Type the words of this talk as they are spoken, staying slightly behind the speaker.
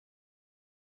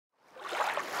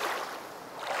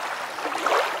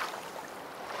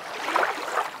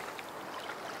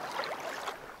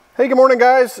Hey, good morning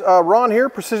guys. Ron here,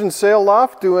 Precision Sail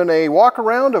Loft, doing a walk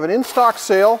around of an in-stock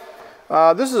sail.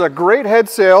 This is a great head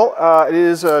sail. It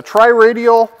is a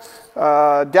TriRadial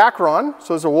Dacron,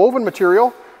 so it's a woven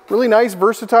material. Really nice,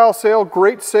 versatile sail,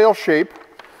 great sail shape.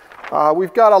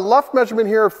 We've got a Luff measurement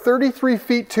here of 33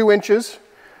 feet 2 inches.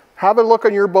 Have a look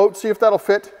on your boat, see if that'll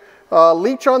fit.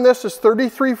 Leech on this is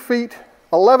 33 feet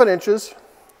 11 inches.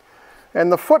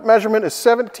 And the foot measurement is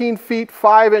 17 feet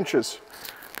 5 inches.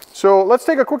 So let's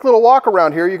take a quick little walk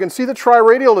around here. You can see the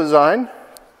TriRadial design.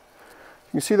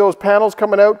 You can see those panels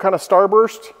coming out, kind of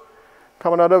starburst,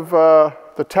 coming out of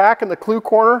the tack and the clew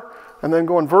corner, and then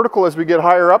going vertical as we get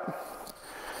higher up.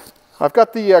 I've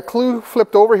got the clew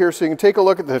flipped over here so you can take a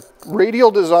look at the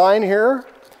radial design here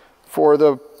for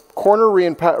the corner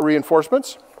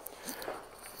reinforcements.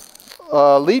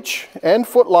 Leech and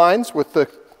foot lines with the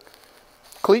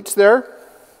cleats there,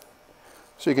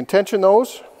 so you can tension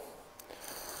those.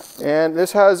 And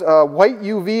this has a white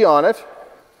UV on it.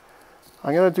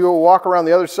 I'm going to do a walk around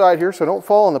the other side here so I don't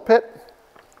fall in the pit.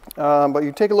 But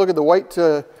you take a look at the white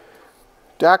Dacron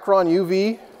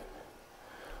UV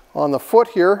on the foot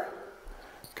here,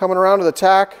 coming around to the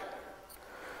tack.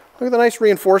 Look at the nice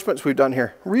reinforcements we've done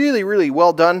here. Really, really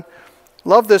well done.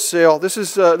 Love this sail. This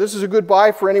is a good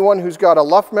buy for anyone who's got a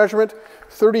Luff measurement,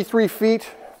 33 feet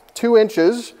 2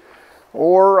 inches.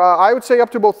 Or I would say up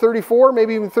to about 34,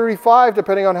 maybe even 35,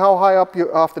 depending on how high up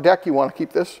off the deck you want to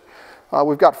keep this.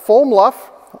 We've got foam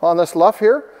luff on this luff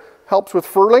here. Helps with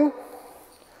furling.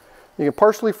 You can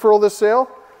partially furl this sail.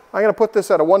 I'm going to put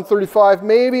this at a 135,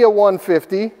 maybe a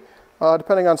 150,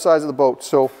 depending on size of the boat.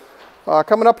 So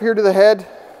coming up here to the head,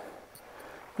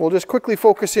 we'll just quickly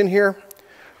focus in here.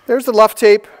 There's the luff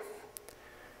tape.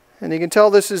 And you can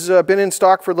tell this has been in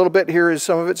stock for a little bit here as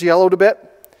some of it's yellowed a bit.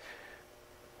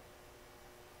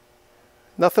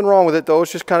 Nothing wrong with it though,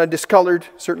 it's just kind of discolored,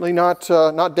 certainly not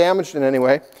damaged in any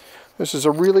way. This is a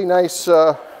really nice,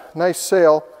 nice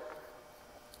sail.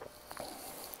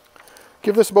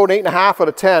 Give this about 8.5 out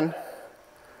of 10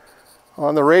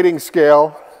 on the rating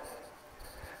scale.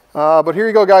 But here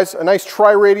you go guys, a nice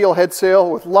TriRadial head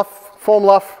sail with luff, foam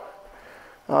luff,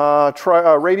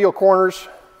 radial corners,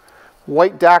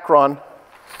 white Dacron.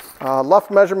 Luff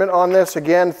measurement on this,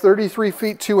 again, 33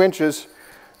 feet 2 inches.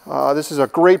 This is a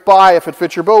great buy if it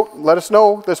fits your boat. Let us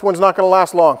know. This one's not going to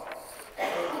last long.